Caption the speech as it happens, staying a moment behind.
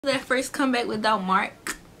That first comeback without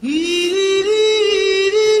Mark.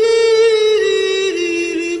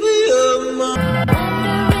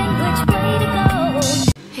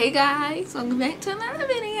 Hey guys, welcome back to another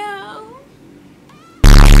video.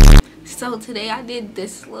 So today I did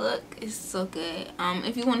this look. It's so good.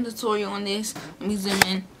 If you want a tutorial on this, let me zoom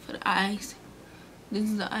in for the eyes. This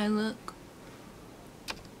is the eye look.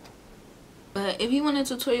 But if you want a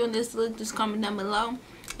tutorial on this look, just comment down below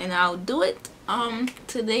and I'll do it.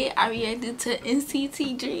 Today I reacted to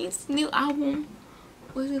NCT Dream's new album.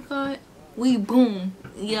 What's it called? We Boom.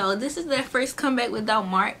 Yo, this is their first comeback without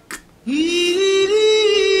Mark. It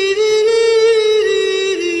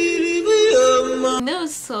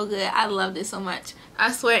was so good. I loved it so much.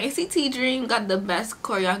 I swear NCT Dream got the best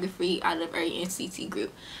choreography out of every NCT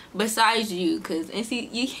group. Besides you, cause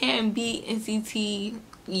you can't beat NCT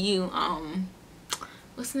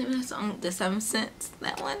what's the name of that song? The 7th Sense,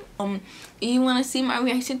 that one. If you want to see my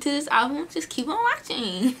reaction to this album, just keep on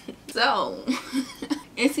watching. So,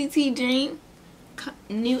 NCT Dream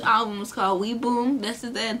new album is called We Boom. This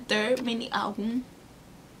is their 3rd mini album.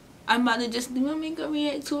 I'm about to just do my makeup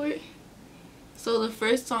react to it. So the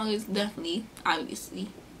first song is definitely, obviously,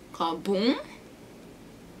 called Boom.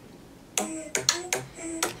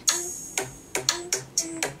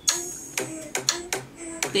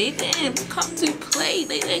 They didn't come to play.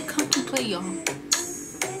 They didn't come to play, y'all.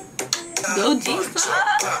 Go G-Sun.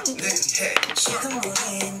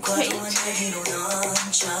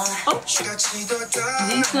 Oh,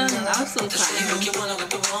 G-Sun is also tired.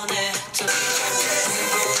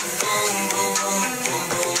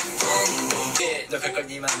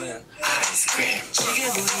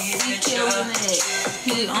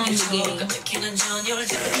 He on the game.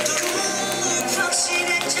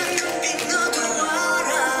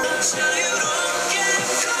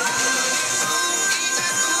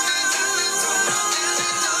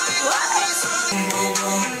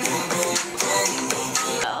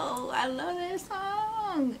 Oh, I love that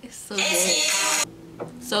song. It's so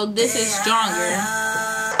good. So this is Stronger.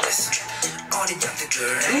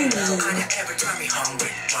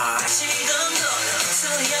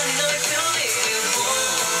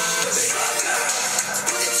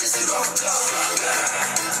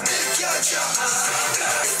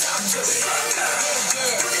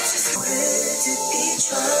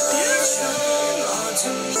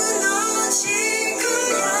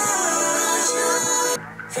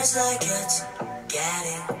 Feels like it's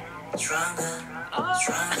getting stronger,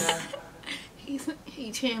 stronger.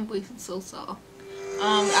 He chanting voice is so soft. I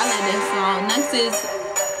like that song. Next is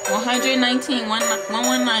 119,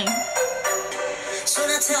 119.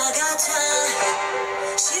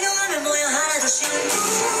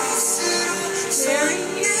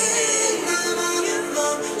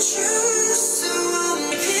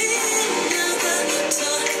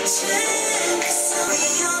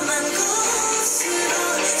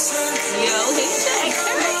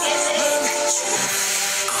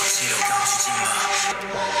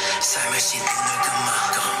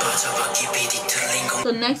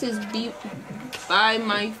 So next is Be By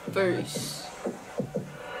My First.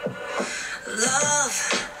 Love.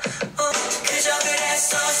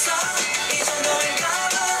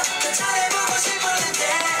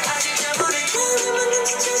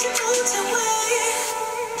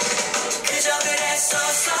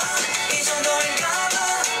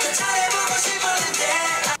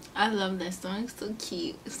 I love that song. It's so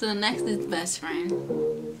cute. So next is Best Friend.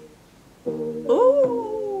 Ooh.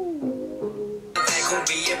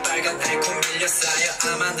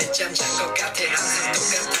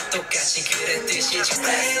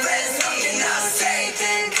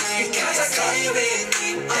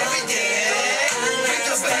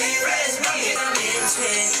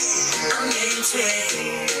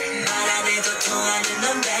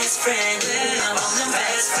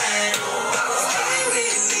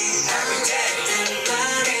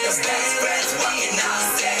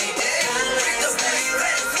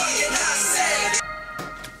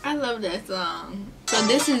 I love that song. So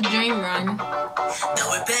this is Dream Run.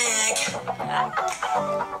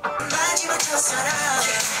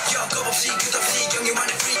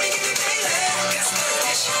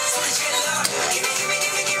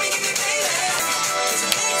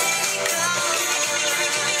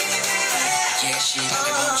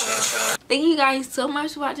 Thank you guys so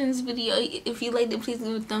much for watching this video. If you liked it, please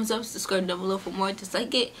give it a thumbs up, subscribe down below for more just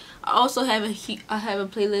like it. I also have a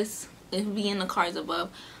playlist. It'll be in the cards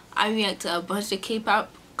above. I react to a bunch of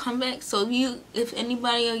K-pop comebacks. So if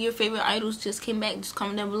anybody of your favorite idols just came back, just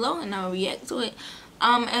comment down below and I'll react to it.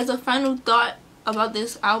 As a final thought about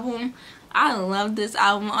this album, I love this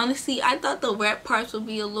album. Honestly, I thought the rap parts would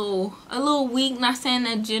be a little weak. Not saying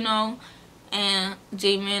that Jeno and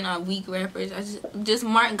J-Man are weak rappers. I just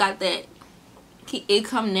Mark got that. It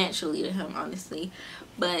come naturally to him, honestly.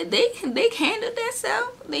 But they handled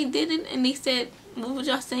themselves. They did it, and they said, "What was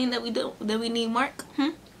y'all saying that we need Mark?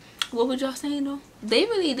 What was y'all saying though?" They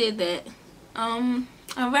really did that. I'm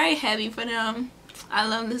very happy for them. I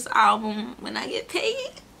love this album. When I get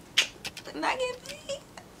paid,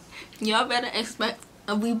 y'all better expect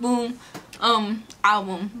a Reboom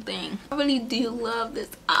album thing. I really do love this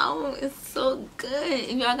album. It's so good.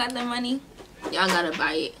 If y'all got the money, y'all gotta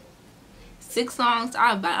buy it. 6 songs,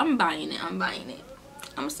 I'm buying it.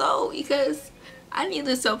 I'm sold because I need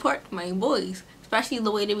to support my boys, especially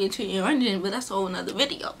the way they be treating Runjin, but that's a whole nother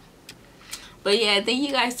video. But yeah, thank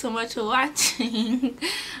you guys so much for watching.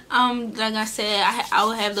 Like I said, I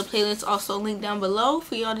will have the playlist also linked down below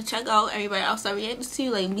for y'all to check out. Everybody else I reacted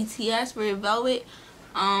to, like BTS, Red Velvet,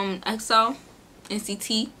 EXO,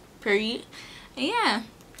 NCT, period. And yeah,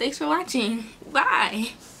 thanks for watching.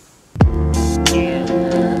 Bye.